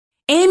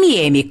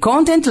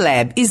Content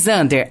Lab e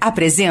Zander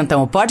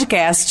apresentam o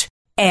podcast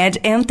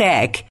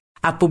Ad&Tech,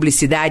 a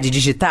publicidade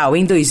digital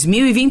em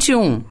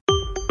 2021.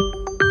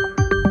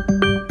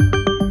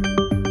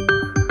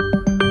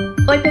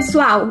 Oi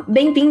pessoal,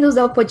 bem-vindos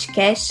ao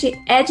podcast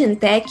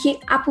Ad&Tech,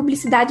 a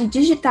publicidade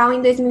digital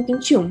em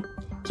 2021,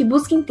 que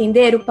busca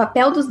entender o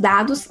papel dos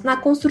dados na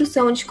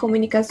construção de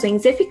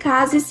comunicações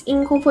eficazes e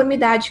em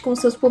conformidade com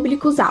seus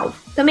públicos-alvo.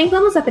 Também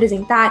vamos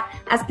apresentar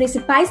as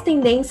principais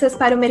tendências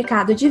para o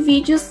mercado de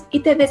vídeos e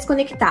TVs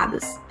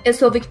conectadas. Eu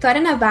sou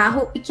Victoria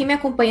Navarro e quem me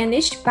acompanha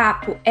neste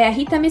papo é a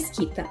Rita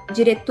Mesquita,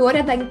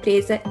 diretora da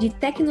empresa de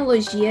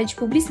tecnologia de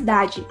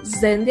publicidade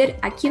Zander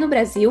aqui no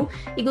Brasil,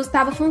 e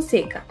Gustavo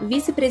Fonseca,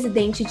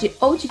 vice-presidente de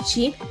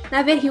OTT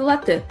na Verrio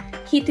Latam.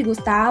 Rita e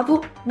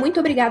Gustavo, muito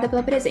obrigada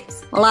pela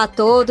presença. Olá a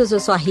todos, eu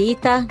sou a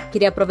Rita,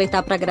 queria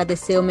aproveitar para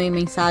agradecer o meu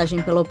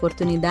mensagem pela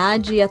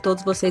oportunidade e a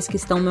todos vocês que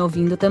estão me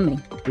ouvindo também.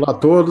 Olá a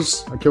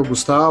todos, aqui é o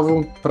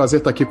Gustavo, prazer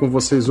estar aqui com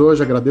vocês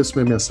hoje, agradeço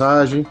minha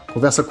mensagem,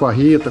 conversa com a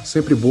Rita,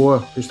 sempre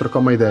boa a gente trocar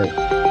uma ideia.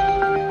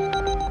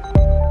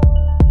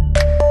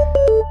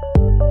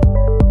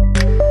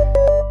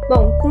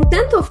 Bom, com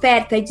tanta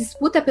oferta e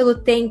disputa pelo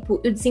tempo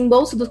e o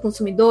desembolso dos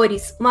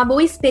consumidores, uma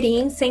boa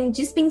experiência é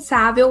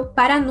indispensável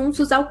para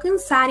anúncios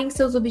alcançarem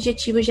seus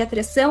objetivos de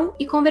atração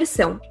e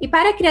conversão. E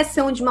para a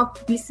criação de uma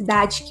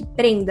publicidade que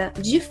prenda,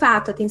 de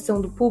fato, a atenção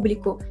do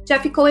público, já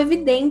ficou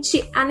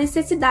evidente a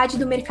necessidade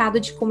do mercado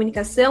de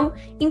comunicação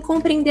em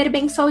compreender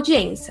bem sua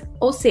audiência,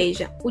 ou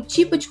seja, o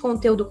tipo de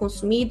conteúdo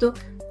consumido,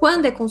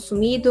 quando é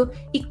consumido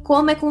e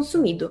como é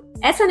consumido.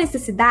 Essa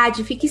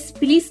necessidade fica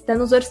explícita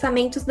nos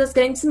orçamentos das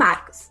grandes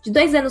marcas. De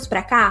 2 anos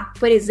para cá,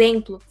 por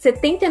exemplo,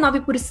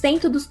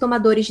 79% dos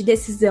tomadores de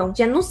decisão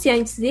de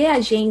anunciantes e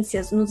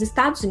agências nos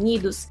Estados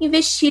Unidos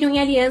investiram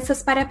em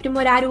alianças para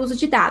aprimorar o uso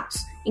de dados,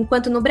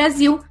 enquanto no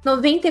Brasil,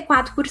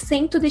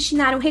 94%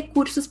 destinaram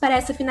recursos para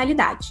essa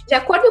finalidade. De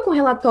acordo com o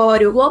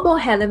relatório Global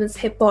Relevance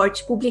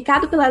Report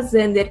publicado pela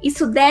Zander,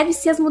 isso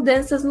deve-se às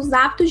mudanças nos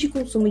hábitos de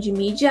consumo de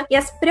mídia e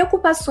às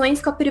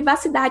preocupações com a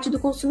privacidade do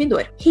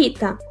consumidor.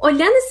 Rita,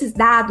 olhando esses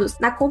dados,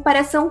 na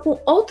comparação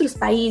com outros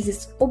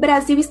países, o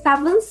Brasil está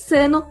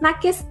avançando na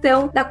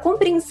questão da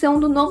compreensão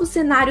do novo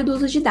cenário do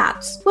uso de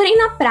dados. Porém,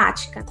 na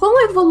prática,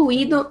 quão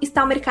evoluído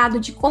está o mercado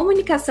de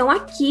comunicação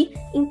aqui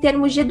em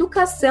termos de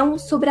educação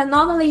sobre a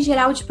nova Lei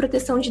Geral de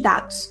Proteção de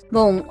Dados?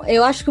 Bom,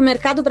 eu acho que o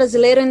mercado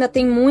brasileiro ainda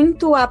tem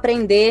muito a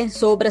aprender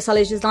sobre essa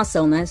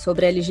legislação, né?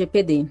 Sobre a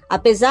LGPD.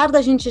 Apesar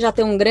da gente já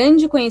ter um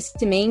grande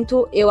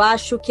conhecimento, eu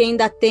acho que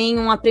ainda tem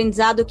um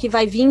aprendizado que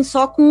vai vir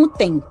só com o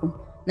tempo.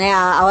 Né,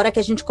 a hora que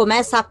a gente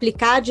começa a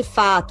aplicar de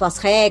fato as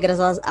regras,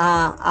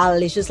 a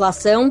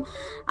legislação,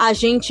 a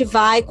gente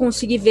vai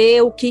conseguir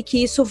ver o que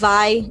isso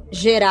vai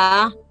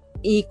gerar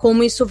e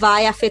como isso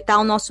vai afetar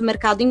o nosso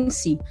mercado em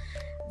si.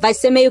 Vai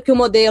ser meio que o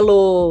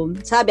modelo,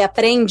 sabe,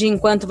 aprende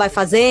enquanto vai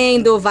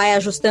fazendo, vai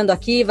ajustando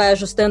aqui, vai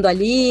ajustando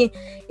ali.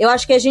 Eu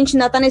acho que a gente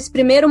ainda está nesse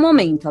primeiro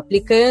momento,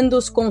 aplicando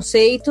os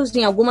conceitos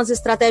em algumas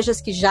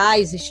estratégias que já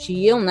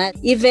existiam, né?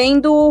 E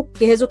vendo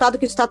que resultado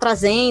que isso está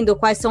trazendo,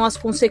 quais são as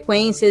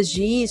consequências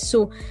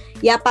disso.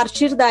 E a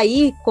partir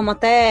daí, como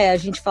até a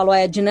gente falou,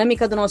 a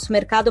dinâmica do nosso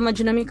mercado é uma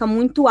dinâmica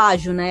muito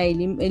ágil, né?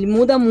 Ele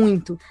muda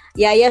muito.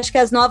 E aí acho que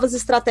as novas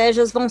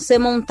estratégias vão ser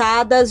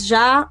montadas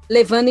já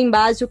levando em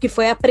base o que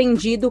foi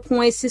aprendido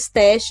com esses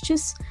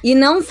testes. E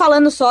não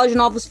falando só de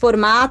novos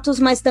formatos,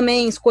 mas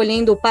também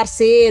escolhendo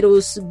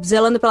parceiros,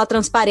 zelando pela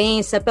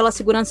transparência, pela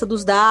segurança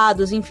dos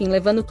dados, enfim,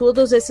 levando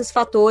todos esses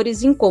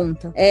fatores em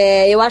conta.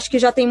 Eu acho que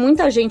já tem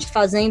muita gente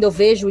fazendo, eu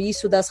vejo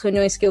isso das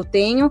reuniões que eu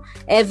tenho,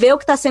 ver o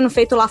que está sendo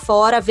feito lá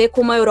fora, ver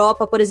como a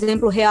Europa, por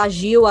exemplo,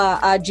 reagiu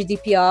à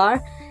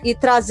GDPR e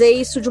trazer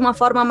isso de uma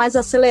forma mais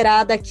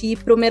acelerada aqui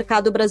para o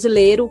mercado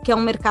brasileiro, que é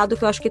um mercado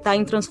que eu acho que está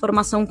em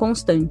transformação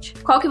constante.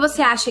 Qual que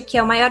você acha que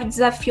é o maior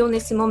desafio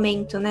nesse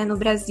momento, né, no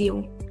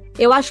Brasil?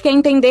 Eu acho que é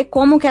entender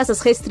como que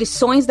essas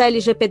restrições da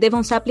LGPD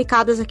vão ser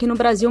aplicadas aqui no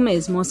Brasil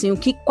mesmo, assim,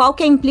 qual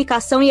que é a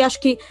implicação e acho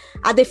que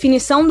a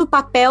definição do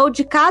papel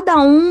de cada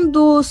um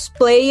dos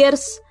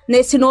players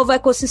nesse novo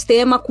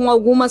ecossistema, com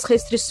algumas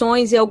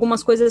restrições e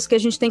algumas coisas que a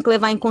gente tem que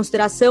levar em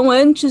consideração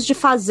antes de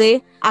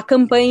fazer a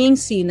campanha em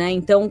si, né?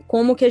 Então,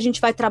 como que a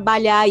gente vai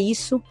trabalhar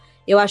isso?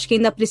 Eu acho que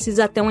ainda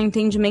precisa ter um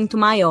entendimento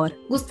maior.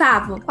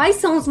 Gustavo, quais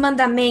são os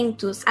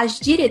mandamentos, as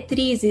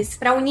diretrizes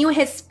para unir o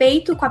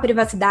respeito com a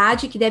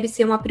privacidade, que deve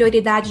ser uma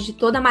prioridade de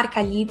toda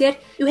marca líder,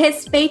 e o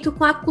respeito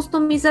com a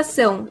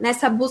customização,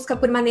 nessa busca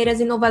por maneiras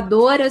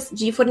inovadoras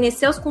de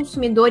fornecer aos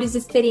consumidores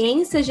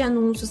experiências de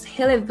anúncios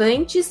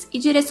relevantes e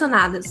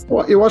direcionadas?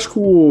 Eu acho que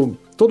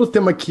todo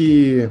tema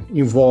que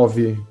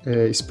envolve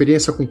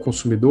experiência com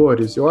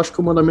consumidores, eu acho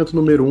que o mandamento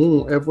número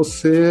 1 é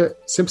você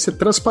sempre ser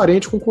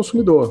transparente com o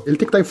consumidor. Ele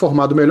tem que estar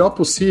informado o melhor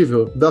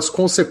possível das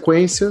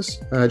consequências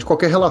de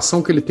qualquer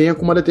relação que ele tenha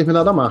com uma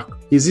determinada marca.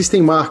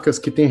 Existem marcas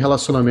que têm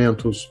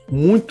relacionamentos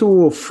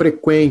muito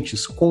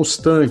frequentes,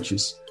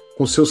 constantes,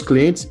 com seus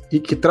clientes e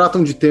que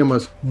tratam de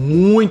temas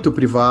muito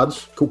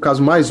privados, que o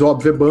caso mais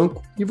óbvio é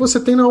banco. E você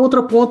tem na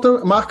outra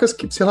ponta marcas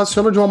que se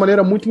relacionam de uma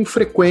maneira muito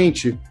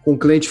infrequente com o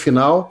cliente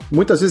final.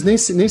 Muitas vezes nem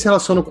se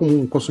relacionam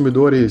com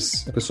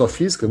consumidores, pessoa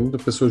física, muita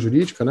pessoa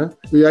jurídica, né?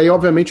 E aí,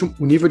 obviamente,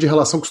 o nível de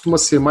relação costuma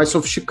ser mais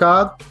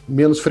sofisticado,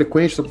 menos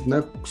frequente,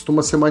 né?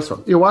 Costuma ser mais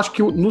forte. Eu acho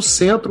que no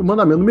centro, o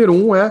mandamento número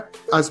 1 é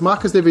as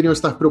marcas deveriam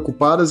estar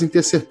preocupadas em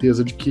ter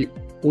certeza de que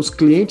os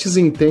clientes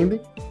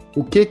entendem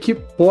o que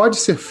pode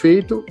ser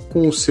feito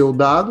com o seu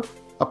dado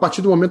a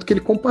partir do momento que ele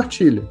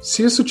compartilha.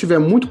 Se isso estiver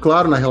muito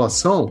claro na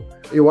relação,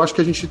 eu acho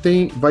que a gente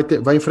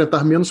vai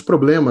enfrentar menos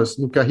problemas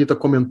no que a Rita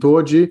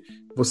comentou de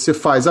você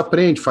faz,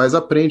 aprende.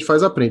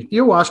 E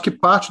eu acho que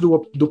parte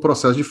do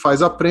processo de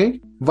faz-aprende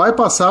vai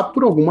passar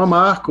por alguma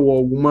marca ou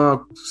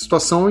alguma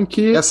situação em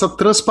que essa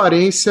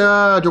transparência,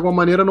 de alguma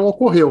maneira, não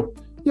ocorreu.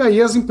 E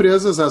aí as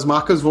empresas, as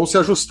marcas vão se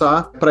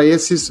ajustar para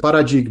esses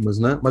paradigmas,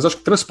 né? Mas acho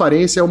que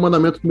transparência é o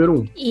mandamento número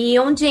 1. E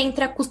onde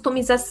entra a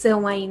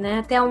customização aí, né?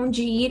 Até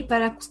onde ir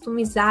para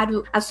customizar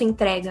a sua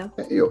entrega?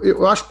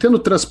 Eu acho que tendo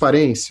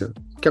transparência,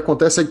 o que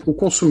acontece é que o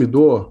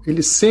consumidor,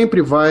 ele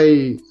sempre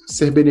vai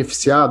ser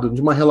beneficiado de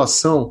uma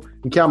relação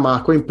em que a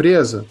marca ou a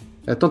empresa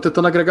estão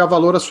tentando agregar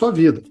valor à sua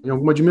vida, em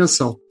alguma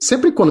dimensão.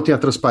 Sempre quando tem a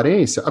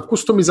transparência, a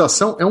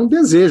customização é um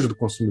desejo do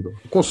consumidor.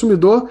 O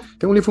consumidor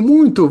tem um livro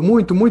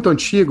muito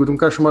antigo, de um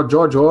cara chamado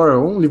George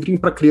Orwell, um livrinho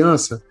para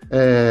criança,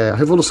 A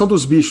Revolução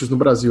dos Bichos no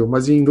Brasil,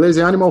 mas em inglês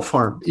é Animal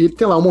Farm. E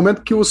tem lá um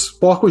momento que os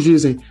porcos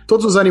dizem,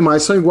 todos os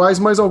animais são iguais,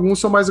 mas alguns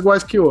são mais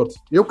iguais que outros.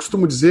 Eu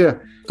costumo dizer,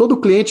 todo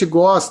cliente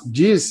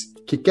diz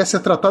que quer ser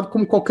tratado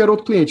como qualquer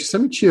outro cliente. Isso é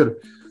mentira.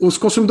 Os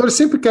consumidores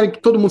sempre querem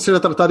que todo mundo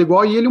seja tratado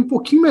igual e ele um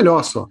pouquinho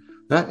melhor só.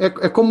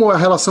 É como a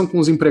relação com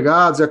os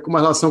empregados, é como a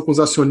relação com os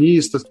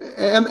acionistas.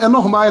 É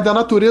normal, é da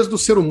natureza do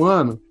ser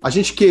humano a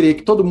gente querer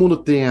que todo mundo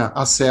tenha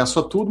acesso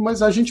a tudo,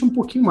 mas a gente um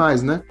pouquinho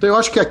mais, né? Então eu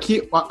acho que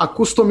aqui a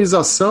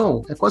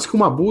customização é quase que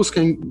uma busca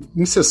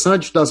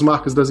incessante das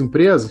marcas das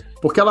empresas,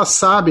 porque elas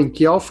sabem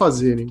que ao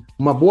fazerem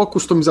uma boa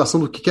customização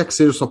do que quer que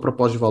seja a sua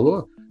proposta de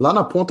valor, lá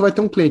na ponta vai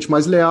ter um cliente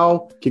mais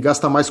leal, que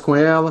gasta mais com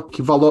ela,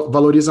 que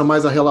valoriza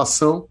mais a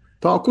relação.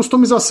 Então, a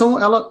customização,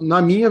 ela,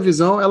 na minha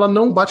visão, ela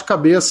não bate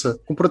cabeça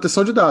com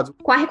proteção de dados.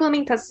 Com a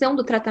regulamentação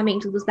do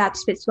tratamento dos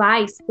dados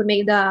pessoais, por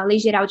meio da Lei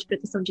Geral de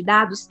Proteção de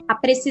Dados, a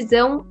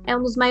precisão é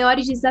um dos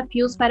maiores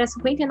desafios para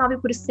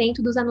 59%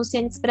 dos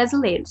anunciantes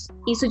brasileiros.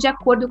 Isso, de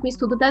acordo com o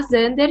estudo da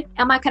Zander,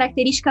 é uma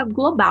característica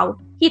global.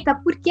 Rita,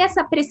 por que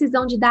essa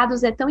precisão de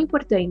dados é tão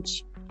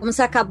importante? Como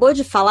você acabou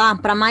de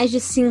falar, para mais de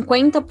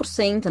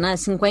 50%, né,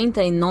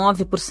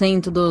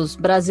 59% dos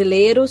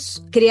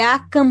brasileiros,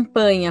 criar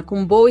campanha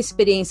com boa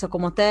experiência,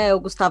 como até o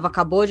Gustavo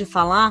acabou de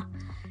falar,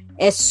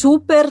 é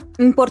super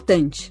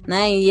importante,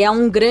 né, e é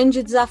um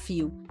grande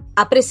desafio.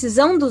 A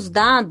precisão dos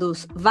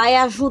dados vai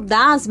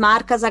ajudar as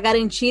marcas a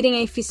garantirem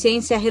a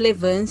eficiência e a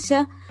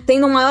relevância,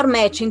 tendo um maior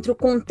match entre o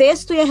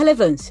contexto e a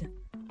relevância.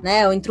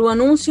 Né, entre o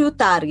anúncio e o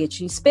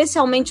target,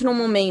 especialmente no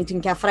momento em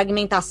que a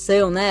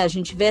fragmentação, né, a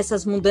gente vê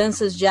essas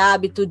mudanças de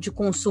hábito de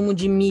consumo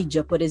de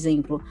mídia, por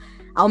exemplo,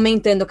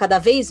 aumentando cada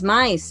vez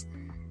mais,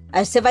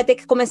 aí você vai ter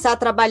que começar a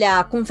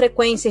trabalhar com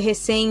frequência e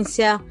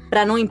recência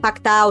para não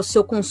impactar o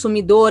seu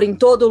consumidor em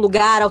todo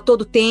lugar, ao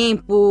todo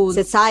tempo.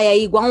 Você sai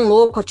aí igual um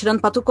louco,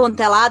 atirando para tudo quanto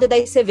é lado, e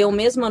daí você vê o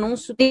mesmo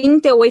anúncio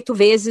 38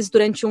 vezes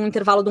durante um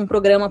intervalo de um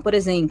programa, por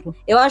exemplo.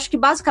 Eu acho que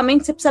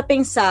basicamente você precisa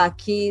pensar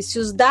que se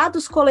os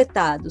dados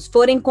coletados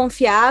forem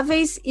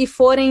confiáveis e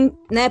forem,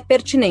 né,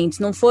 pertinentes,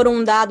 não for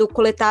um dado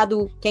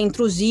coletado que é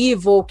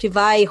intrusivo ou que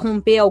vai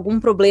romper algum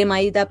problema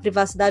aí da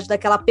privacidade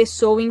daquela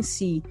pessoa em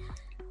si,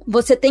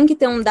 você tem que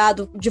ter um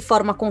dado de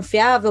forma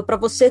confiável para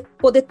você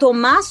poder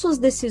tomar suas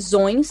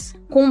decisões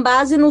com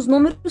base nos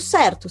números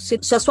certos.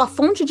 Se a sua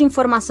fonte de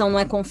informação não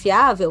é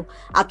confiável,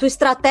 a tua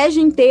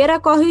estratégia inteira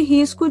corre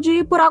risco de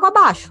ir por água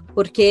abaixo,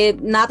 porque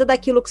nada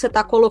daquilo que você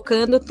está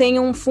colocando tem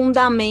um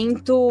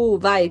fundamento,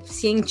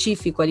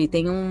 científico ali,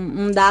 tem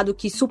um dado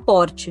que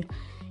suporte.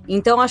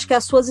 Então, acho que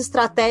as suas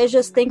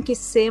estratégias têm que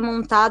ser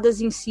montadas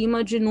em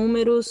cima de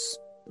números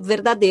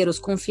verdadeiros,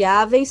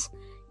 confiáveis,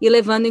 e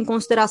levando em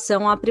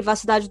consideração a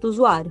privacidade do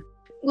usuário.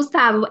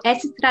 Gustavo,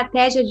 essa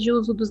estratégia de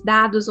uso dos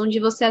dados onde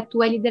você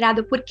atua é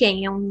liderada por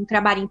quem? É um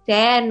trabalho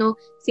interno,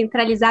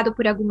 centralizado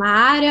por alguma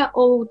área,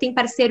 ou tem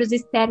parceiros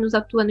externos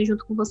atuando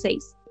junto com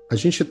vocês? A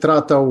gente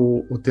trata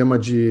o tema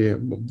de,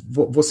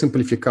 vou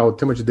simplificar, o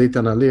tema de Data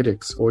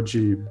Analytics ou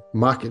de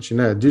marketing,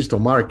 né, Digital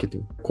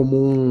Marketing,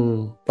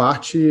 como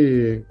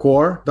parte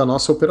core da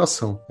nossa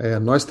operação.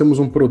 Nós temos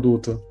um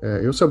produto,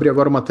 se eu abrir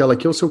agora uma tela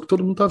aqui, eu sei o que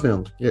todo mundo está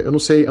vendo. Eu não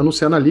sei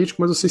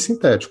analítico, mas eu sei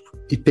sintético.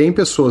 E tem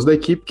pessoas da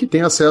equipe que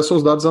têm acesso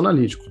aos dados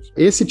analíticos.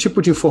 Esse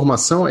tipo de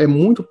informação é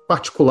muito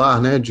particular,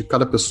 né, de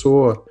cada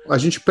pessoa. A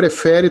gente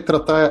prefere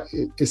tratar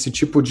esse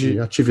tipo de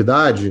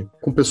atividade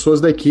com pessoas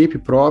da equipe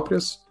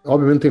próprias.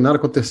 Obviamente não tem nada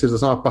com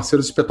terceirização, há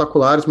parceiros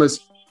espetaculares,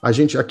 mas a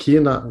gente aqui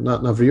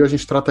na Vrio, a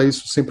gente trata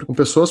isso sempre com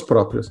pessoas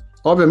próprias.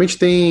 Obviamente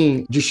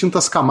tem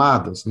distintas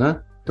camadas,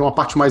 né? Tem uma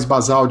parte mais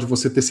basal de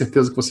você ter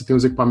certeza que você tem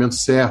os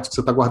equipamentos certos, que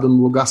você está guardando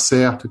no lugar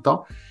certo e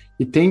tal.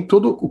 e tem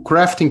todo o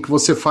crafting que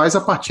você faz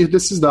a partir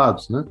desses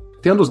dados, né?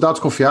 Tendo os dados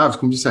confiáveis,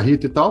 como disse a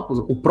Rita e tal,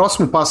 o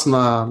próximo passo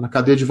na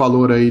cadeia de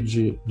valor aí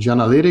de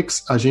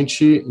analytics,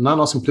 na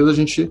nossa empresa, a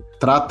gente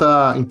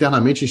trata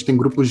internamente, a gente tem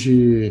grupos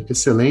de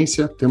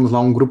excelência, temos lá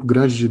um grupo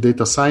grande de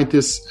data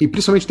scientists e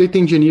principalmente data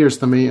engineers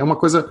também. É uma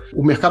coisa,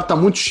 o mercado está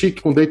muito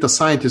chique com data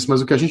scientists, mas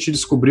o que a gente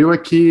descobriu é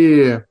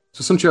que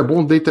se você não tiver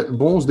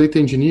bons data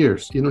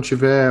engineers e não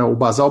tiver o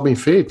basal bem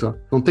feito,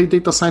 não tem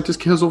data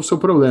scientist que resolva o seu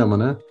problema,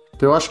 né?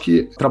 Então eu acho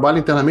que trabalho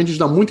internamente a gente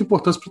dá muita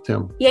importância para o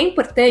tema. E é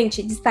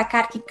importante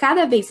destacar que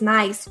cada vez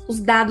mais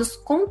os dados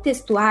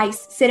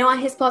contextuais serão a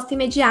resposta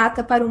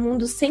imediata para o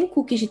mundo sem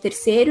cookies de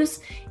terceiros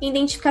e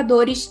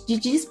identificadores de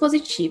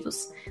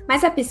dispositivos.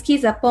 Mas a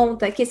pesquisa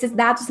aponta que esses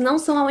dados não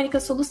são a única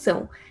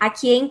solução.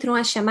 Aqui entram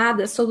as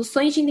chamadas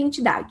soluções de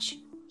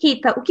identidade.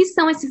 Rita, o que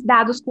são esses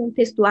dados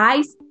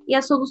contextuais e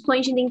as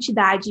soluções de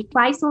identidade?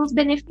 Quais são os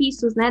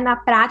benefícios, né, na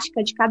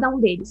prática de cada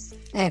um deles?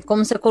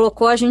 Como você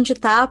colocou, a gente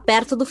está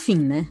perto do fim,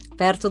 né?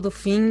 Perto do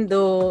fim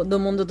do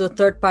mundo do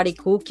third-party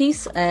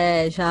cookies.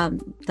 Já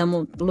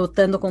estamos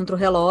lutando contra o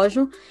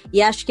relógio.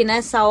 E acho que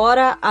nessa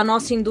hora a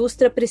nossa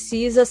indústria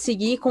precisa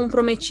seguir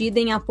comprometida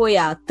em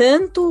apoiar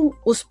tanto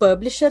os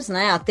publishers,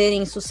 né, a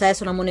terem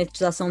sucesso na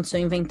monetização do seu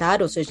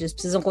inventário, ou seja, eles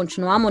precisam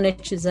continuar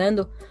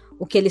monetizando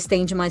o que eles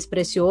têm de mais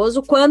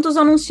precioso, quanto os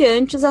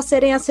anunciantes a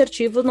serem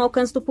assertivos no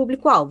alcance do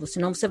público-alvo,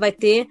 senão você vai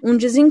ter um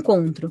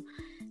desencontro.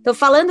 Então,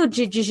 falando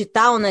de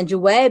digital, né, de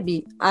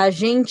web, a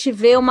gente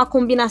vê uma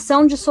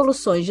combinação de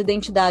soluções de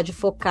identidade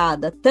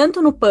focada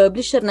tanto no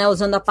publisher, né,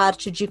 usando a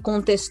parte de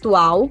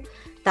contextual,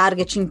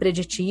 targeting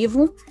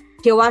preditivo,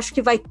 que eu acho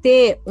que vai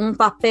ter um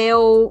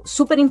papel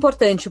super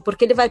importante,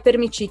 porque ele vai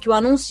permitir que o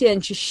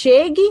anunciante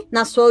chegue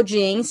na sua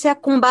audiência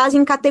com base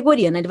em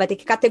categoria, né? Ele vai ter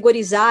que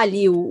categorizar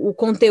ali o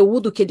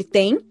conteúdo que ele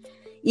tem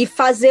e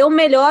fazer o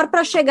melhor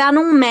para chegar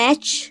num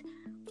match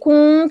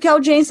com o que a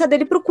audiência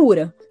dele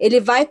procura. Ele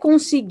vai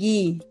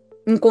conseguir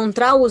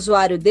encontrar o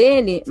usuário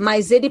dele,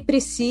 mas ele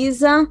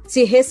precisa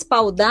se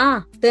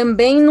respaldar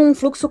também num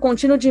fluxo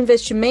contínuo de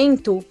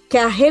investimento que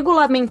a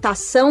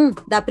regulamentação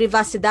da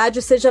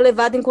privacidade seja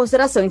levada em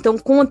consideração. Então,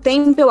 com o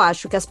tempo, eu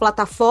acho que as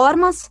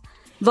plataformas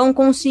vão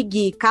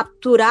conseguir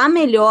capturar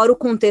melhor o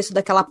contexto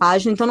daquela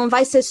página. Então, não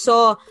vai ser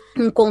só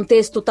um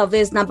contexto,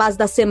 talvez, na base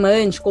da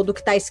semântica ou do que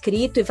está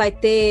escrito, e vai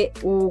ter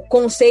o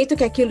conceito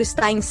que aquilo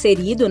está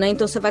inserido, né?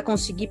 Então, você vai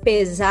conseguir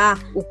pesar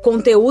o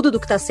conteúdo do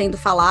que está sendo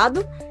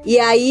falado. E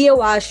aí,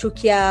 eu acho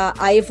que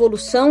a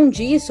evolução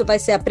disso vai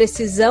ser a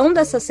precisão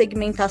dessa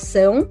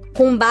segmentação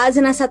com base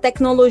nessa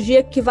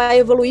tecnologia que vai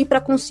evoluir para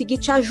conseguir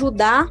te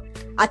ajudar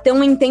a ter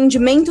um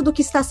entendimento do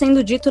que está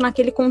sendo dito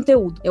naquele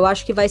conteúdo. Eu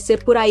acho que vai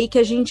ser por aí que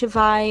a gente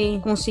vai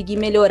conseguir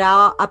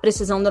melhorar a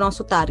precisão do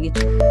nosso target.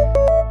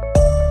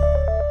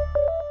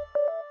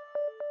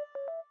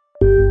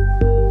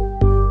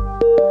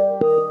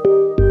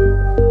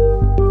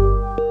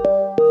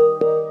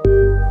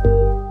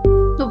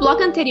 No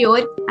bloco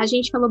anterior, a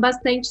gente falou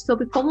bastante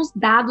sobre como os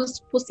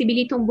dados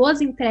possibilitam boas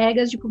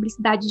entregas de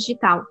publicidade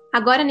digital.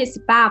 Agora,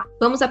 nesse papo,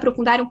 vamos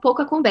aprofundar um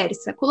pouco a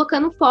conversa,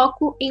 colocando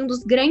foco em um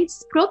dos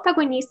grandes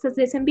protagonistas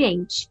desse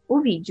ambiente,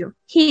 o vídeo.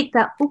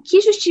 Rita, o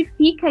que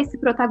justifica esse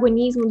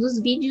protagonismo dos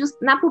vídeos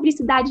na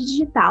publicidade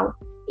digital?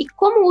 E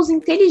como o uso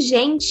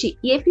inteligente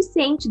e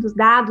eficiente dos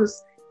dados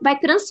vai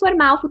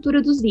transformar o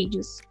futuro dos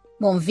vídeos?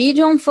 Bom,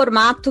 vídeo é um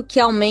formato que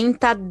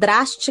aumenta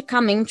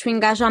drasticamente o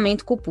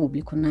engajamento com o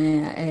público,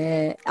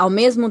 né? Ao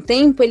mesmo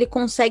tempo, ele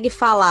consegue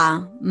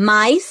falar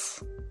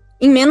mais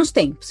em menos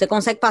tempo. Você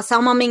consegue passar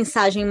uma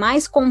mensagem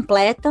mais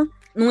completa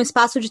num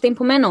espaço de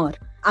tempo menor.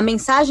 A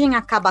mensagem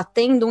acaba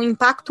tendo um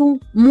impacto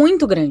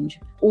muito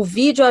grande. O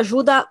vídeo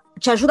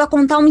te ajuda a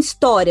contar uma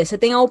história. Você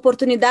tem a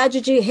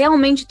oportunidade de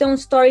realmente ter um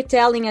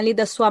storytelling ali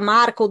da sua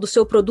marca ou do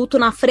seu produto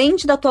na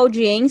frente da tua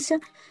audiência,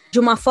 de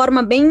uma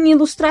forma bem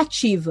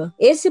ilustrativa.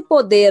 Esse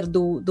poder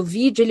do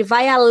vídeo, ele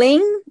vai além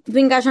do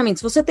engajamento.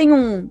 Se você tem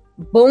um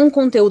bom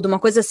conteúdo, uma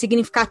coisa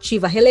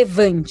significativa,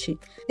 relevante,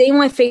 tem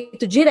um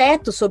efeito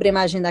direto sobre a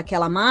imagem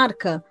daquela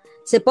marca,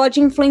 você pode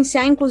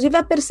influenciar, inclusive,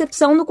 a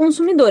percepção do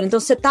consumidor. Então,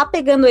 você tá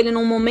pegando ele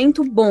num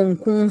momento bom,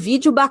 com um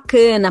vídeo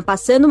bacana,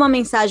 passando uma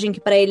mensagem que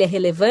para ele é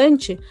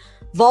relevante,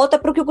 volta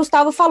para o que o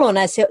Gustavo falou,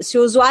 né? Se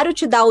o usuário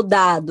te dá o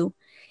dado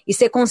e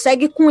você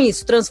consegue, com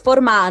isso,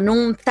 transformar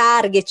num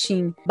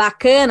targeting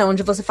bacana,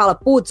 onde você fala,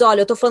 putz,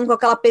 olha, eu tô falando com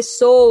aquela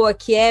pessoa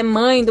que é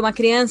mãe de uma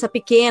criança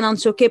pequena, não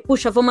sei o quê,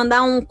 puxa, vou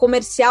mandar um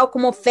comercial com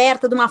uma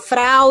oferta de uma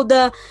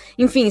fralda.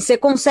 Enfim, você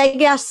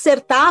consegue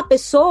acertar a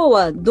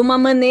pessoa de uma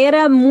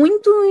maneira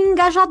muito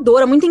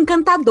engajadora, muito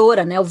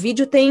encantadora, né? O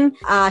vídeo tem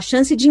a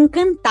chance de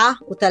encantar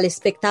o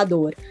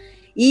telespectador.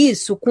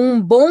 Isso, com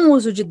um bom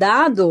uso de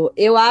dado,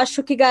 eu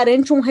acho que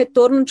garante um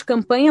retorno de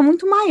campanha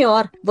muito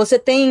maior. Você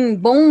tem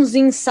bons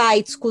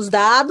insights com os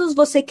dados,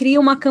 você cria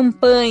uma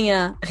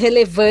campanha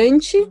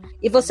relevante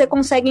e você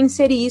consegue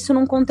inserir isso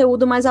num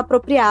conteúdo mais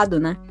apropriado,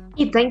 né?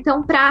 Rita,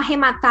 então, para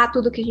arrematar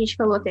tudo que a gente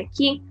falou até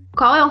aqui,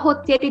 qual é o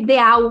roteiro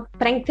ideal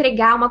para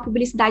entregar uma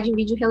publicidade em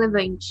vídeo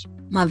relevante?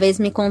 Uma vez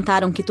me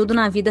contaram que tudo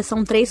na vida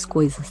são 3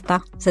 coisas,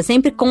 tá? Você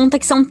sempre conta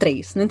que são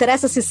 3. Não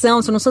interessa se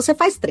são, se não são, você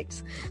faz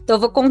 3. Então eu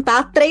vou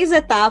contar 3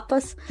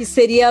 etapas que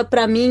seria,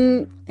 para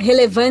mim,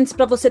 relevantes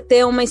para você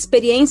ter uma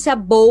experiência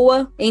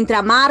boa entre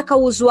a marca,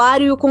 o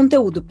usuário e o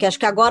conteúdo. Porque acho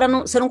que agora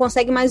você não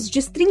consegue mais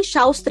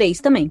destrinchar os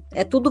 3 também.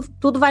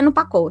 Tudo vai no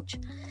pacote.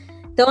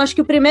 Então acho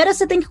que o primeiro é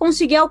você tem que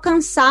conseguir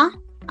alcançar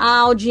a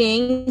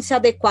audiência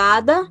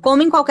adequada,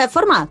 como em qualquer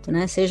formato,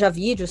 né? Seja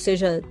vídeo,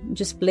 seja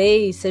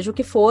display, seja o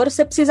que for,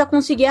 você precisa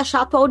conseguir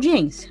achar a tua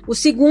audiência. O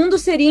segundo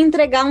seria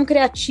entregar um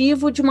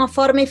criativo de uma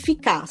forma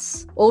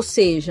eficaz, ou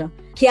seja,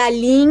 que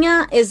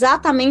alinha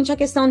exatamente a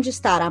questão de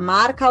estar a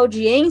marca, a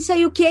audiência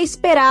e o que é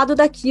esperado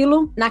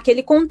daquilo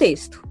naquele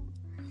contexto.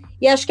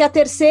 E acho que a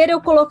terceira eu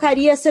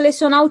colocaria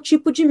selecionar o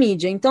tipo de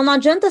mídia. Então não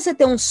adianta você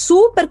ter um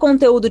super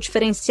conteúdo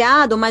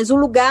diferenciado, mas o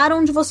lugar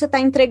onde você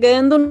está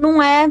entregando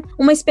não é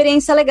uma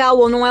experiência legal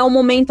ou não é o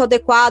momento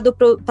adequado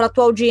para a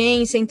tua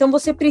audiência. Então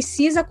você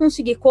precisa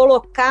conseguir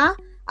colocar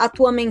a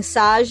tua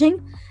mensagem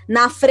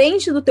na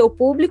frente do teu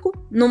público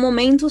no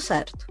momento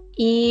certo.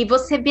 E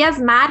você vê as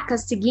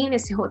marcas seguindo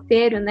esse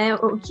roteiro, né?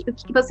 O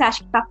que você acha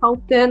que está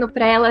faltando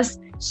para elas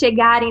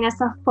chegarem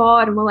nessa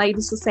fórmula aí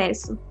do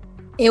sucesso?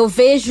 Eu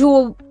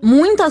vejo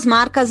muitas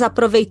marcas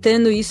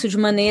aproveitando isso de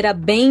maneira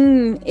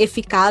bem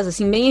eficaz,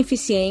 assim, bem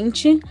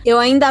eficiente. Eu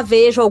ainda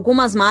vejo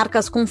algumas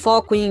marcas com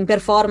foco em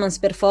performance.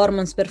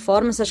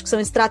 Acho que são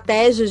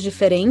estratégias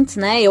diferentes,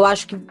 né? Eu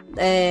acho que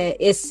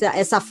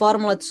essa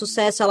fórmula de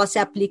sucesso, ela se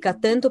aplica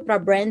tanto para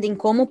branding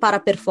como para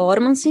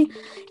performance.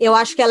 Eu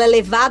acho que ela é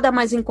levada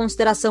mais em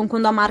consideração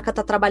quando a marca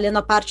está trabalhando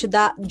a parte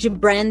de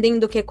branding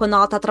do que quando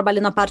ela está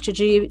trabalhando a parte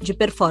de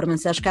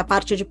performance. Acho que a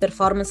parte de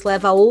performance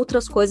leva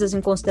outras coisas em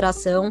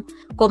consideração,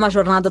 como a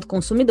jornada do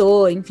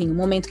consumidor, enfim, o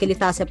momento que ele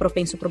está, se é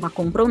propenso para uma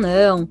compra ou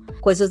não,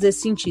 coisas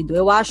desse sentido.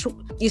 Eu acho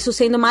isso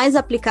sendo mais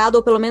aplicado,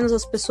 ou pelo menos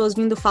as pessoas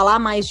vindo falar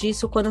mais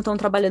disso quando estão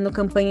trabalhando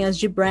campanhas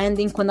de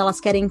branding, quando elas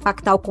querem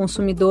impactar o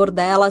consumidor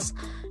delas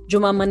de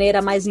uma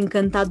maneira mais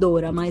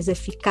encantadora, mais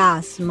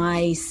eficaz,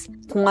 mais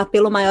com um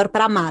apelo maior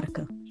para a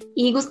marca.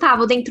 E,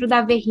 Gustavo, dentro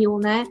da Veril,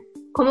 né?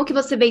 Como que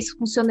você vê isso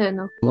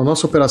funcionando? Na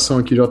nossa operação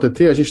aqui de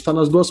OTT, a gente está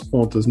nas duas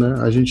pontas, né?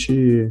 A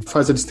gente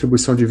faz a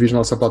distribuição de vídeo na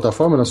nossa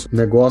plataforma, nosso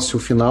negócio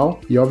final,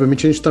 e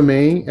obviamente a gente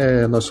também,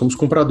 nós somos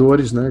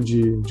compradores, né,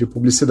 de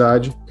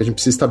publicidade. A gente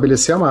precisa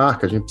estabelecer a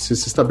marca, a gente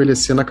precisa se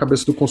estabelecer na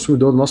cabeça do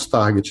consumidor, do nosso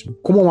target.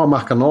 Como é uma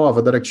marca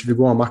nova, a DirecTV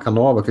Go é uma marca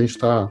nova que a gente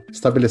está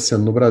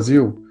estabelecendo no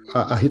Brasil,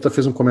 a Rita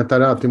fez um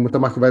comentário, tem muita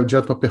marca que vai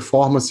direto para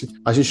performance.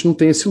 A gente não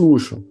tem esse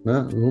luxo,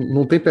 né?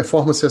 Não tem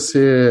performance a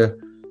ser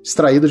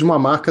extraída de uma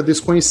marca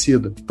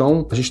desconhecida.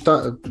 Então, a gente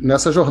está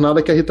nessa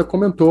jornada que a Rita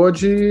comentou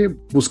de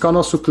buscar o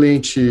nosso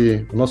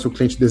cliente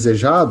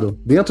desejado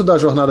dentro da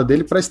jornada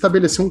dele para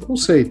estabelecer um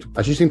conceito.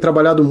 A gente tem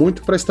trabalhado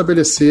muito para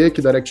estabelecer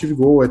que DirecTV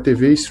Go é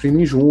TV e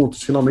streaming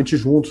juntos, finalmente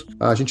juntos.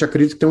 A gente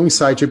acredita que tem um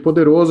insight aí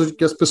poderoso de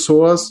que as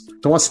pessoas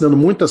estão assinando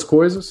muitas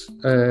coisas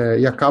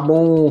e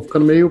acabam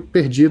ficando meio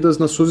perdidas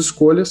nas suas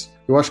escolhas.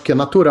 Eu acho que é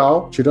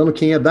natural, tirando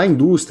quem é da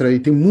indústria e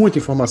tem muita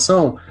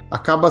informação,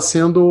 acaba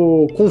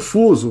sendo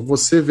confuso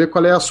você ver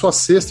qual é a sua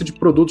cesta de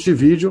produtos de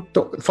vídeo.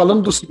 Então,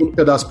 falando do segundo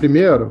pedaço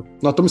primeiro,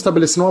 nós estamos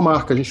estabelecendo uma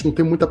marca, a gente não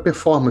tem muita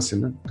performance,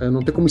 né?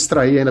 Não tem como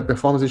extrair ainda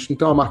performance, a gente não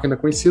tem uma marca ainda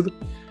conhecida.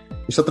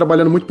 A gente está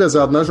trabalhando muito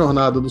pesado na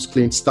jornada dos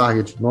clientes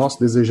target nossos,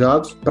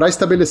 desejados, para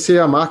estabelecer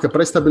a marca,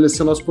 para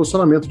estabelecer o nosso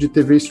posicionamento de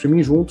TV e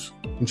streaming juntos.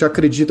 A gente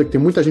acredita que tem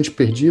muita gente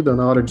perdida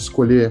na hora de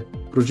escolher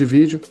pro de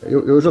vídeo.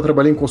 Eu já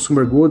trabalhei em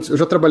consumer goods, eu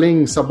já trabalhei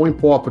em sabão em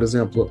pó, por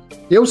exemplo.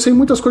 Eu sei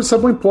muitas coisas de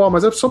sabão em pó,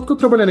 mas é só porque eu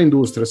trabalhei na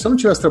indústria. Se eu não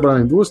tivesse trabalhado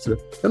na indústria,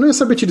 eu não ia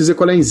saber te dizer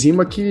qual é a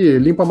enzima que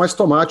limpa mais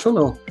tomate ou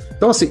não.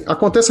 Então, assim,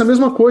 acontece a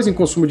mesma coisa em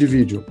consumo de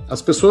vídeo.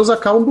 As pessoas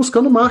acabam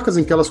buscando marcas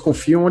em que elas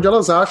confiam, onde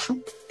elas acham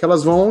que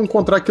elas vão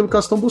encontrar aquilo que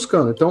elas estão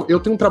buscando. Então, eu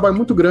tenho um trabalho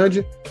muito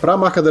grande para a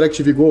marca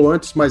DirecTV Go,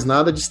 antes de mais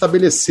nada, de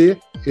estabelecer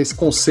esse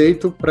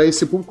conceito para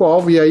esse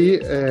público-alvo. E aí,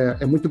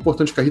 é muito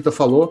importante o que a Rita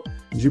falou,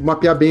 de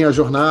mapear bem as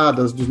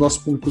jornadas dos nossos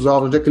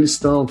públicos-alvos, onde é que eles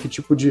estão, que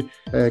tipo de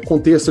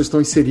contexto eles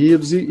estão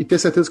inseridos e ter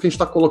certeza que a gente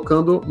está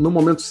colocando no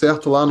momento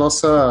certo lá a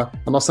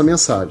nossa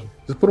mensagem.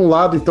 Por um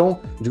lado, então,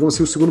 digamos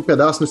assim, o segundo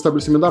pedaço no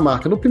estabelecimento da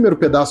marca. No primeiro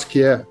pedaço,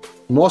 que é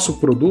o nosso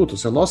produto,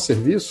 o nosso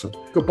serviço,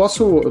 o que eu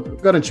posso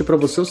garantir para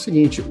você é o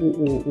seguinte,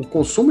 o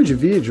consumo de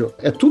vídeo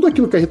é tudo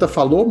aquilo que a Rita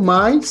falou,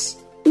 mais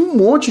um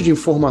monte de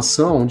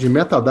informação, de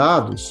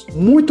metadados,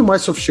 muito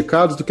mais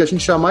sofisticados do que a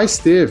gente jamais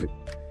teve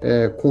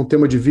com o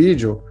tema de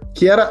vídeo,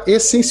 que era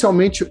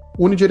essencialmente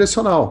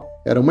unidirecional.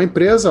 Era uma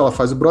empresa, ela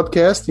faz o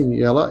broadcasting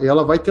e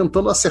ela vai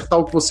tentando acertar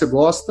o que você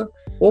gosta,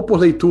 ou por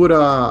leitura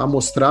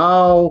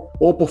amostral,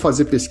 ou por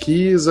fazer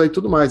pesquisa e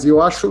tudo mais. E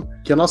eu acho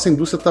que a nossa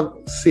indústria está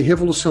se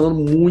revolucionando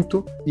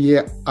muito e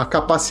a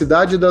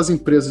capacidade das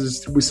empresas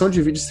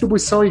de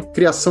distribuição e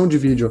criação de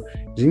vídeo,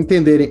 de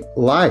entenderem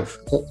live,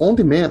 on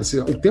demand,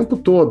 o tempo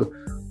todo,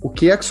 o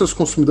que é que seus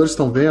consumidores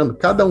estão vendo,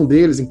 cada um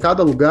deles, em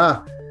cada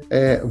lugar,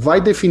 vai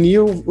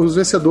definir os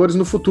vencedores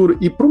no futuro.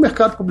 E para o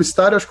mercado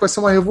publicitário, acho que vai ser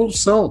uma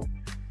revolução.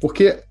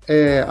 Porque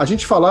a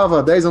gente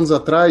falava 10 anos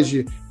atrás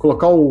de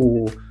colocar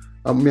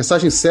a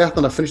mensagem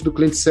certa na frente do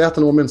cliente certo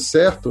no momento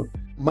certo,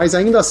 mas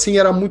ainda assim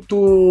era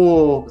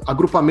muito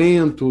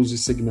agrupamentos e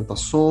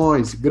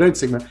segmentações, grandes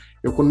segmentos.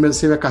 Eu, quando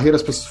comecei minha carreira,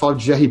 as pessoas falam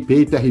de GRP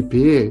e TRP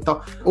e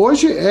tal.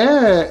 Hoje,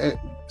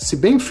 se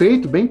bem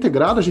feito, bem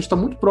integrado, a gente está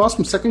muito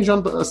próximo. Se é que a gente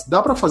já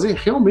dá para fazer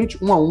realmente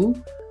 1 a 1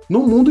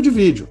 no mundo de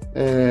vídeo.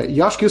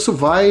 E acho que isso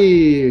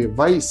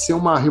vai ser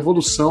uma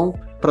revolução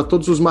para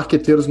todos os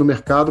marqueteiros no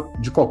mercado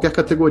de qualquer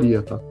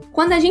categoria, tá?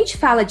 Quando a gente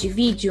fala de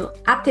vídeo,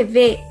 a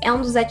TV é um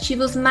dos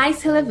ativos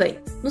mais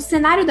relevantes. No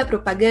cenário da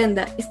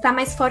propaganda, está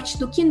mais forte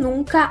do que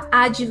nunca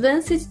a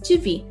Advanced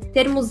TV,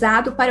 termo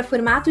usado para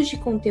formatos de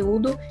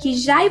conteúdo que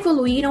já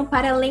evoluíram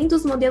para além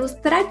dos modelos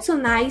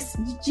tradicionais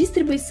de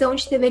distribuição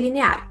de TV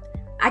linear.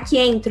 Aqui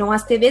entram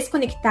as TVs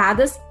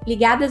conectadas,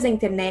 ligadas à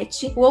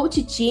internet, o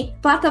OTT,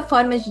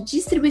 plataformas de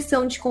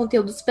distribuição de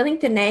conteúdos pela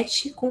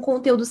internet, com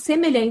conteúdo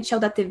semelhante ao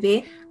da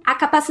TV, a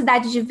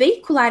capacidade de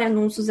veicular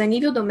anúncios a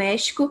nível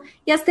doméstico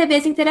e as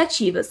TVs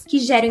interativas, que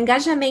geram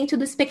engajamento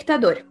do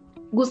espectador.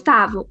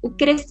 Gustavo, o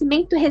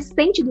crescimento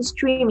recente do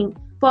streaming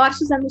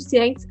força os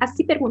anunciantes a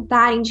se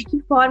perguntarem de que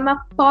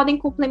forma podem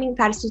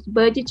complementar seus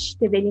budgets de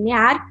TV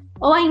linear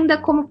ou ainda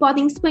como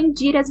podem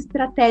expandir as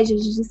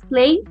estratégias de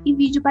display e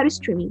vídeo para o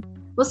streaming.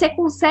 Você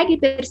consegue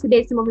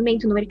perceber esse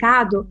movimento no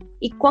mercado?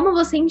 E como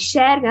você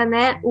enxerga,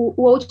 né,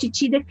 o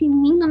OTT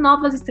definindo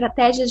novas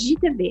estratégias de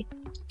TV?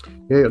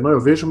 Eu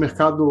vejo o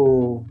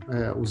mercado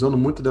usando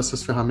muito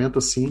dessas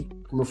ferramentas, sim.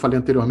 Como eu falei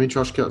anteriormente,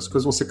 eu acho que as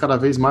coisas vão ser cada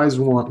vez mais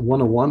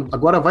one-on-one.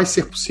 Agora vai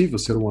ser possível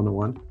ser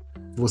one-on-one.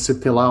 Você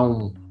ter lá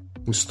um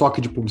estoque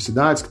de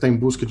publicidades que está em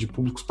busca de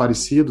públicos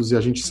parecidos e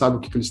a gente sabe o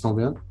que eles estão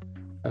vendo.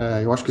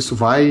 Eu acho que isso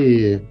vai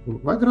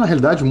virar uma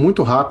realidade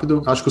muito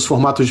rápido. Acho que os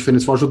formatos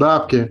diferentes vão ajudar,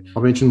 porque,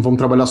 obviamente, não vamos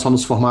trabalhar só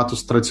nos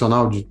formatos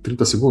tradicional de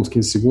 30 segundos,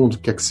 15 segundos, o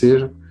que quer que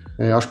seja.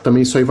 Acho que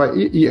também isso aí vai...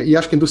 E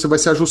acho que a indústria vai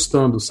se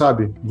ajustando,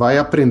 sabe? Vai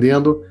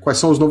aprendendo quais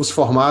são os novos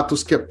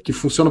formatos que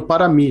funcionam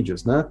para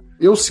mídias, né?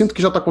 Eu sinto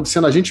que já está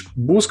acontecendo. A gente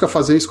busca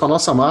fazer isso com a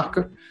nossa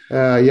marca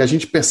e a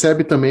gente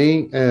percebe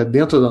também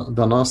dentro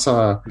da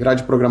nossa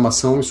grade de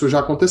programação isso já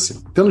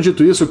acontecendo. Tendo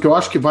dito isso, o que eu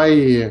acho que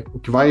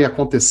vai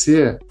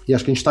acontecer, e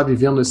acho que a gente está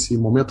vivendo esse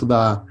momento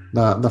da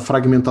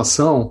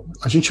fragmentação,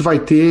 a gente vai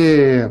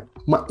ter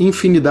uma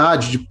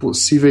infinidade de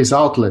possíveis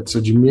outlets,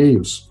 de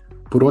meios,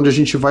 por onde a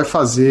gente vai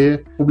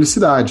fazer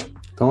publicidade.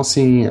 Então,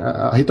 assim,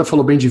 a Rita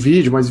falou bem de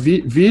vídeo, mas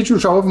vídeo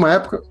já houve uma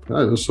época,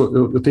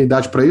 eu tenho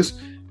idade para isso,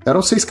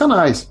 eram 6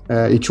 canais,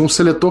 e tinha um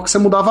seletor que você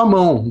mudava a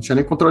mão, não tinha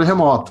nem controle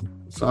remoto.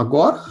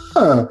 Agora,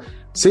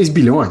 6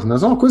 bilhões,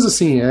 mas é uma coisa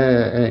assim,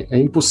 é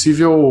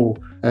impossível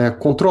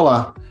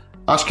controlar.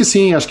 Acho que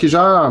sim, acho que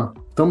já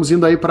estamos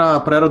indo aí para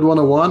a era do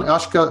one-on-one.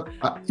 Acho que,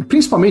 e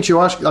principalmente,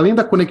 eu acho que além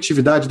da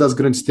conectividade das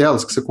grandes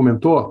telas que você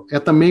comentou, é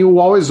também o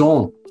always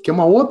on, que é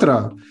uma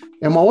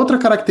outra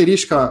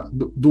característica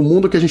do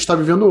mundo que a gente está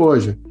vivendo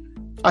hoje.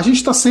 A gente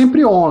está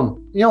sempre on,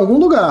 em algum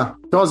lugar.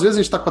 Então, às vezes, a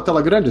gente está com a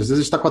tela grande, às vezes, a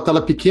gente está com a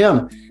tela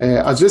pequena,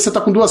 às vezes, você está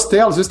com 2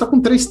 telas, às vezes, você está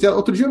com 3 telas.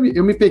 Outro dia,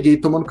 eu me peguei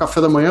tomando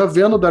café da manhã,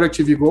 vendo o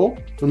DirecTV Go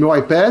no meu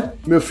iPad.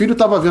 Meu filho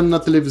estava vendo na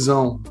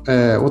televisão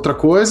outra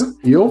coisa,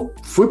 e eu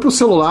fui pro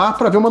celular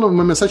para ver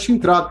uma mensagem de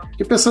entrada.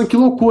 Fiquei pensando, que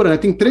loucura, né?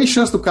 Tem 3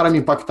 chances do cara me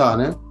impactar,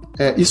 né?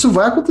 Isso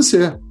vai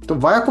acontecer. Então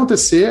vai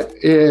acontecer,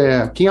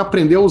 quem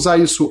aprendeu a usar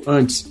isso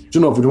antes, de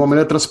novo, de uma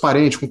maneira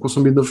transparente, com o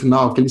consumidor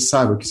final, que ele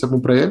saiba o que isso é bom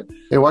para ele,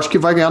 eu acho que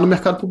vai ganhar no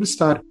mercado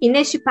publicitário. E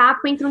neste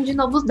papo entram de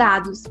novo os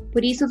dados.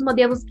 Por isso, os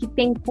modelos que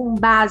têm como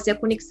base a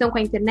conexão com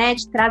a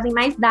internet trazem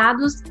mais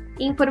dados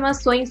e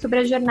informações sobre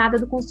a jornada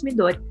do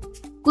consumidor.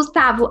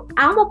 Gustavo,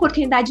 há uma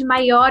oportunidade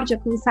maior de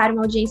alcançar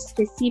uma audiência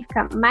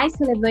específica mais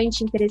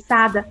relevante e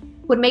interessada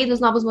por meio dos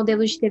novos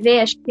modelos de TV?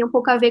 Acho que tem um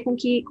pouco a ver com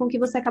o que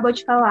você acabou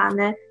de falar,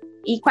 né?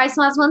 E quais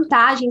são as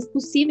vantagens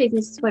possíveis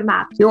nesses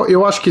formatos?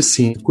 Eu acho que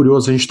sim.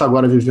 Curioso, a gente está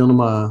agora vivendo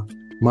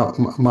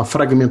uma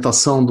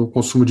fragmentação do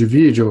consumo de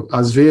vídeo,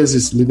 às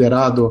vezes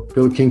liderado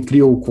pelo quem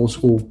cria o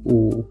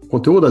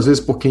conteúdo, às vezes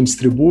por quem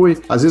distribui,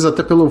 às vezes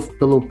até pelo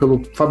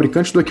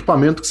fabricante do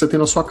equipamento que você tem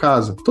na sua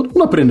casa. Todo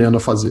mundo aprendendo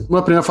a fazer. Todo mundo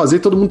aprendendo a fazer e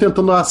todo mundo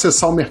tentando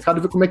acessar o mercado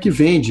e ver como é que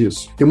vende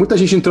isso. Tem muita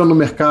gente entrando no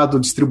mercado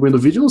distribuindo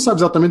vídeo e não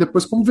sabe exatamente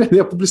depois como vender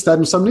a publicidade,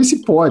 não sabe nem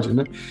se pode,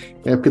 né?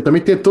 Porque também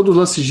tem todos os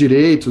lances de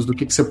direitos do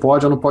que você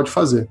pode ou não pode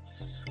fazer.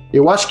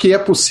 Eu acho que é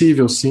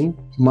possível, sim,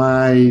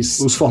 mas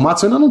os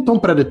formatos ainda não estão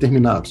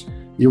pré-determinados.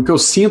 E o que eu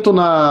sinto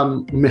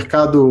no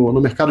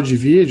mercado de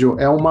vídeo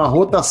é uma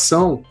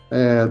rotação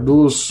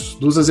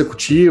dos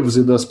executivos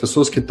e das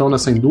pessoas que estão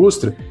nessa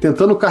indústria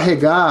tentando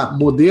carregar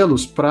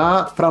modelos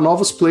para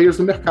novos players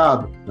no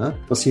mercado, né?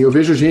 Então, assim, eu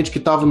vejo gente que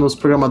estava nos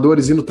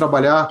programadores indo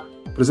trabalhar,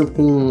 por exemplo,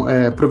 com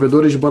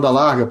provedores de banda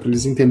larga, para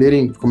eles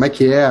entenderem como é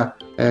que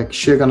que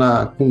chega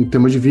com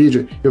tema de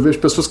vídeo. Eu vejo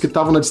pessoas que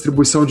estavam na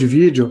distribuição de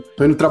vídeo,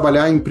 estão indo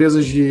trabalhar em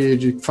empresas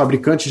de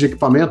fabricantes de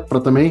equipamento para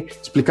também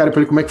explicarem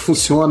para ele como é que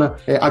funciona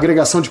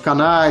agregação de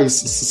canais,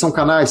 se são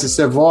canais, se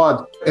isso é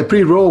VOD, é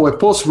pre-roll, é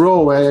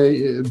post-roll,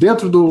 é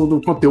dentro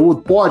do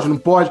conteúdo, pode, não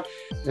pode.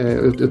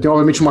 Eu tenho,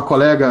 obviamente, uma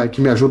colega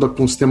que me ajuda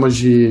com os temas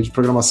de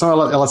programação,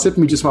 ela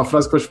sempre me disse uma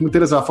frase que eu acho muito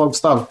interessante. Ela fala: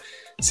 Gustavo,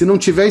 se não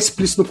tiver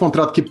explícito no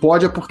contrato que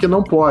pode, é porque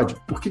não pode.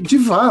 Porque, de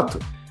fato,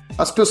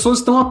 as pessoas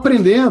estão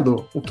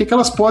aprendendo o que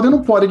elas podem e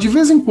não podem. De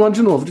vez em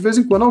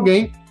quando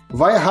alguém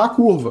vai errar a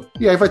curva.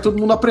 E aí vai todo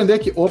mundo aprender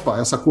que, opa,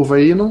 essa curva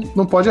aí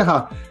não pode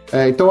errar.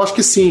 Então eu acho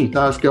que sim,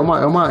 tá? Acho que é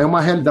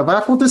uma realidade. Vai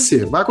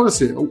acontecer.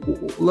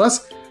 O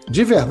lance,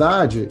 de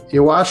verdade,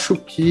 eu acho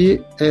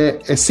que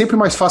é sempre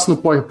mais fácil no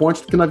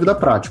PowerPoint do que na vida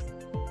prática.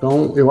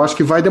 Então eu acho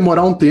que vai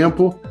demorar um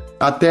tempo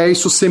até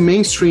isso ser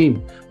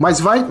mainstream. Mas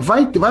vai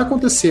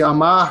acontecer.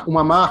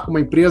 Uma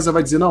empresa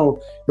vai dizer: não,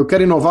 eu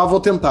quero inovar, vou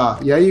tentar.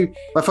 E aí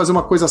vai fazer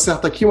uma coisa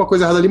certa aqui, uma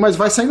coisa errada ali, mas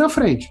vai sair na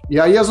frente. E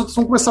aí as outras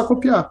vão começar a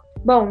copiar.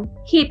 Bom,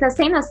 Rita,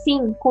 sendo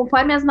assim,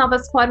 conforme as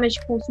novas formas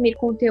de consumir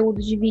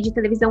conteúdo de vídeo e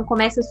televisão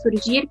começam a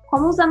surgir,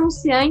 como os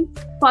anunciantes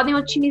podem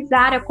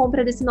otimizar a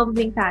compra desse novo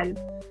inventário?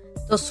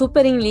 Tô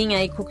super em linha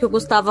aí com o que o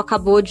Gustavo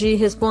acabou de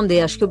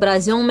responder. Acho que o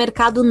Brasil é um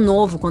mercado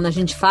novo quando a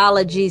gente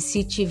fala de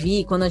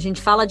CTV, quando a gente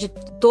fala de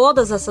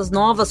todas essas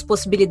novas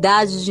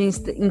possibilidades de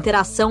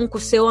interação com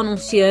o seu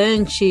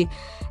anunciante.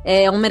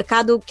 É um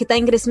mercado que está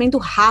em crescimento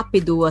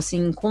rápido,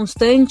 assim,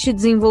 constante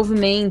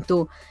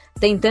desenvolvimento,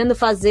 tentando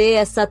fazer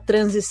essa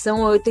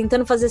transição,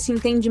 tentando fazer esse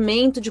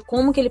entendimento de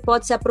como que ele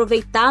pode se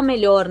aproveitar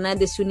melhor, né,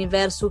 desse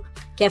universo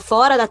que é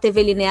fora da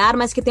TV linear,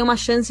 mas que tem uma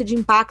chance de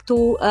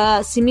impacto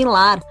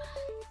similar.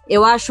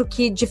 Eu acho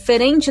que,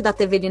 diferente da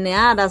TV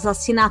linear, as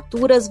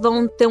assinaturas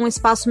vão ter um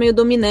espaço meio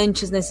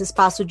dominantes nesse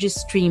espaço de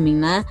streaming,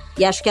 né?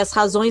 E acho que as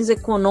razões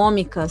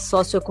econômicas,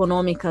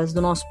 socioeconômicas do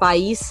nosso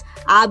país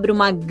abrem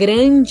uma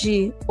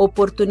grande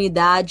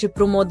oportunidade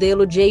para o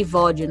modelo de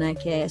AVOD, né?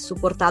 Que é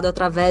suportado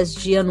através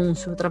de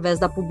anúncio, através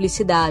da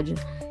publicidade.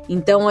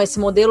 Então, esse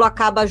modelo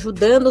acaba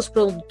ajudando os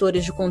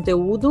produtores de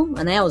conteúdo,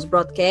 né, os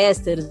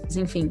broadcasters,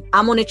 enfim,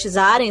 a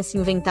monetizarem esse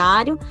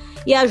inventário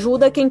e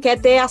ajuda quem quer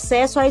ter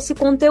acesso a esse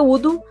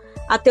conteúdo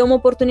a ter uma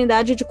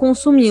oportunidade de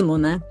consumi-lo,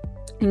 né?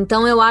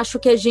 Então, eu acho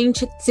que a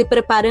gente se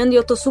preparando, e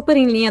eu tô super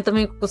em linha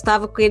também com o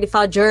Gustavo, que ele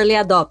fala de early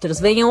adopters.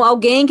 Vem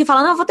alguém que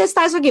fala: não, vou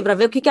testar isso aqui pra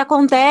ver o que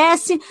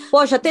acontece.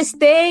 Pô, já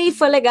testei,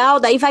 foi legal,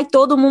 daí vai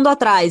todo mundo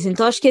atrás.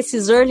 Então, acho que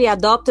esses early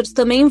adopters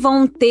também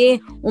vão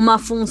ter uma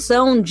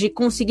função de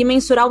conseguir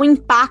mensurar o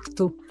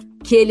impacto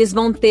que eles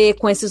vão ter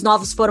com esses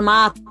novos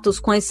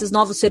formatos, com esses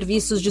novos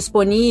serviços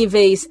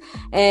disponíveis,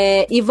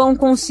 e vão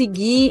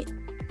conseguir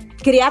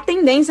criar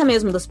tendência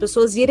mesmo, das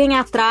pessoas irem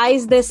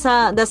atrás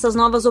dessas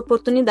novas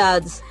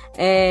oportunidades.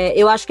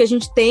 Eu acho que a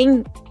gente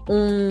tem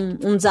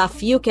um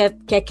desafio que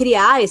é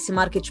criar esse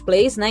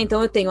marketplace, né?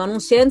 Então eu tenho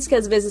anunciantes que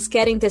às vezes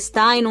querem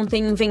testar e não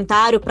tem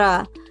inventário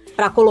para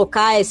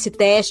colocar esse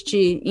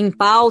teste em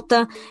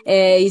pauta.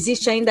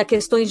 Existe ainda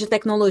questões de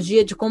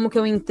tecnologia, de como que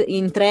eu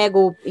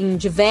entrego em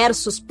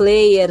diversos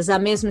players a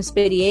mesma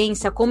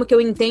experiência, como que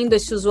eu entendo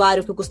esse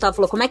usuário que o Gustavo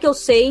falou, como é que eu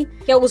sei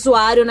que é o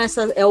usuário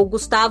é o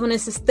Gustavo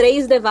nesses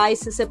 3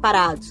 devices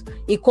separados,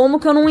 e como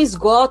que eu não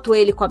esgoto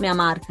ele com a minha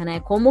marca,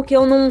 né? Como que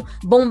eu não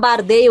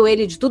bombardeio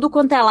ele de tudo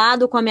quanto é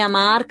lado com a minha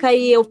marca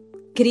e eu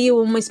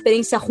crio uma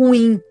experiência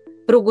ruim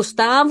para o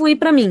Gustavo e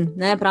para mim,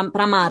 né, para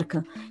a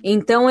marca.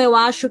 Então eu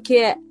acho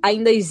que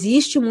ainda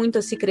existe muito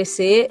a se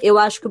crescer. Eu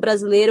acho que o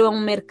brasileiro é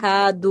um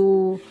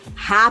mercado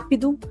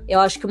rápido.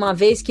 Eu acho que uma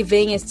vez que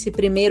vem esse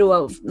primeiro,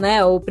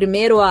 né, o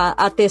primeiro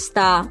a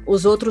testar,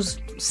 os outros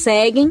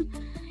seguem.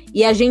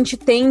 E a gente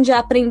tende a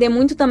aprender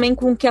muito também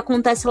com o que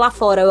acontece lá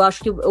fora. Eu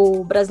acho que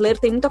o brasileiro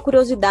tem muita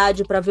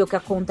curiosidade para ver o que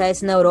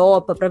acontece na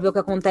Europa, para ver o que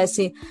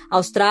acontece na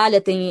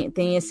Austrália.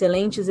 Tem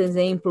excelentes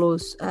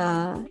exemplos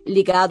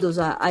ligados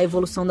à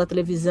evolução da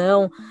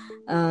televisão,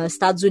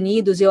 Estados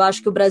Unidos. E eu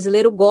acho que o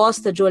brasileiro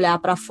gosta de olhar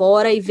para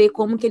fora e ver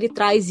como que ele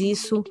traz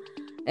isso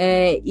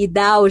e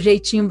dá o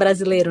jeitinho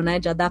brasileiro, né,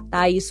 de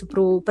adaptar isso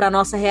para a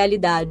nossa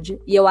realidade.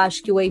 E eu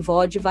acho que o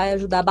AVOD vai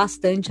ajudar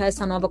bastante a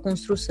essa nova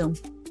construção.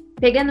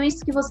 Pegando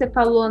isso que você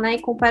falou, né,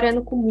 e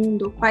comparando com o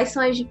mundo, quais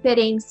são as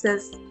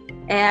diferenças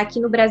aqui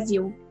no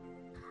Brasil?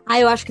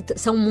 Eu acho que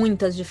são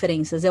muitas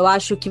diferenças. Eu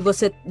acho que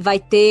você vai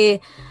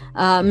ter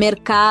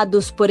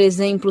mercados, por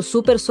exemplo,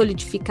 super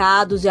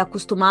solidificados e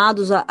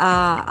acostumados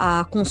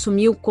a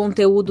consumir o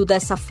conteúdo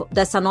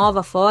dessa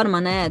nova forma,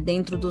 né,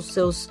 dentro dos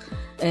seus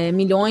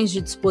milhões de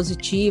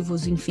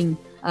dispositivos, enfim.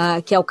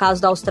 Que é o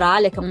caso da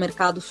Austrália, que é um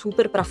mercado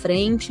super para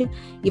frente.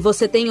 E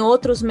você tem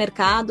outros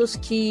mercados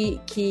que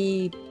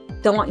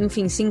estão,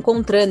 enfim, se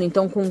encontrando,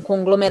 então com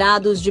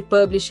conglomerados de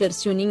publishers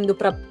se unindo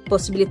para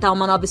possibilitar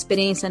uma nova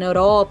experiência na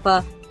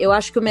Europa. Eu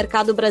acho que o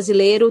mercado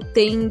brasileiro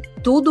tem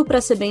tudo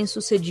para ser bem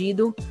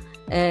sucedido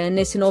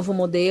nesse novo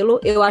modelo.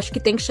 Eu acho que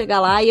tem que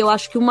chegar lá, e eu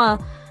acho que uma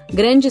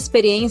grande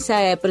experiência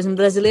é, por exemplo, o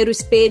brasileiro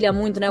espelha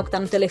muito, né, o que está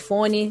no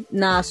telefone,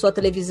 na sua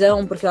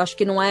televisão, porque eu acho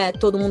que não é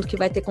todo mundo que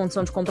vai ter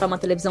condição de comprar uma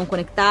televisão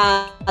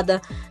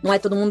conectada, não é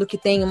todo mundo que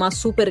tem uma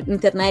super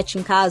internet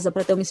em casa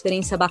para ter uma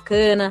experiência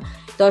bacana.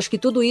 Então, eu acho que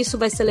tudo isso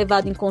vai ser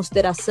levado em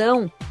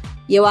consideração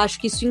e eu acho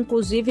que isso,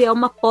 inclusive, é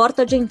uma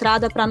porta de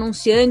entrada para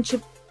anunciante,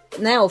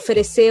 né,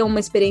 oferecer uma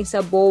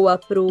experiência boa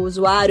para o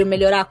usuário,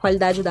 melhorar a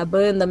qualidade da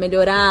banda,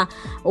 melhorar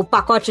o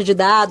pacote de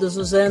dados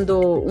usando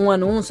um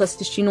anúncio,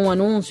 assistindo um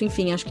anúncio,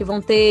 enfim, acho que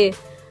vão ter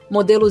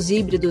modelos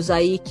híbridos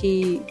aí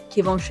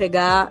que vão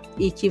chegar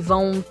e que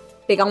vão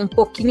pegar um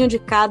pouquinho de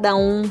cada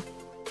um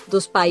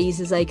dos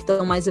países aí que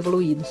estão mais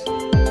evoluídos.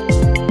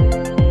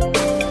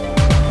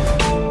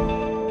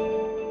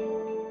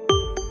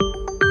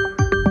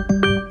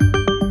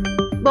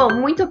 Bom,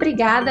 muito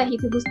obrigada,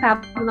 Rita e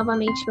Gustavo,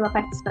 novamente pela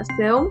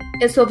participação.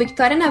 Eu sou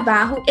Victoria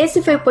Navarro.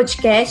 Esse foi o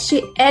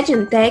podcast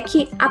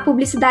Ad&Tech, a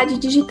publicidade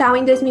digital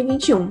em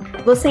 2021.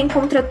 Você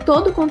encontra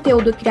todo o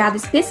conteúdo criado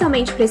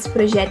especialmente para esse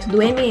projeto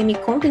do MM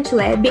Content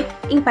Lab,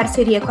 em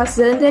parceria com a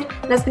Zander,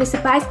 nas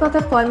principais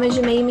plataformas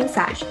de meio e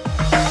mensagem.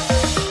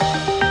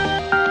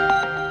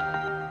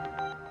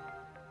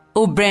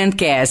 O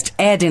Brandcast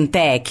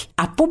Ad&Tech,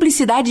 a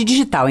publicidade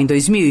digital em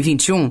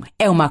 2021,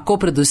 é uma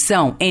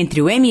coprodução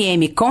entre o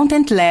MM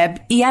Content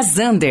Lab e a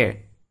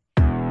Zander.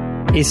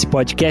 Esse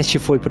podcast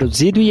foi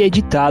produzido e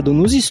editado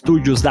nos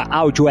estúdios da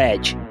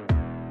AudioEd.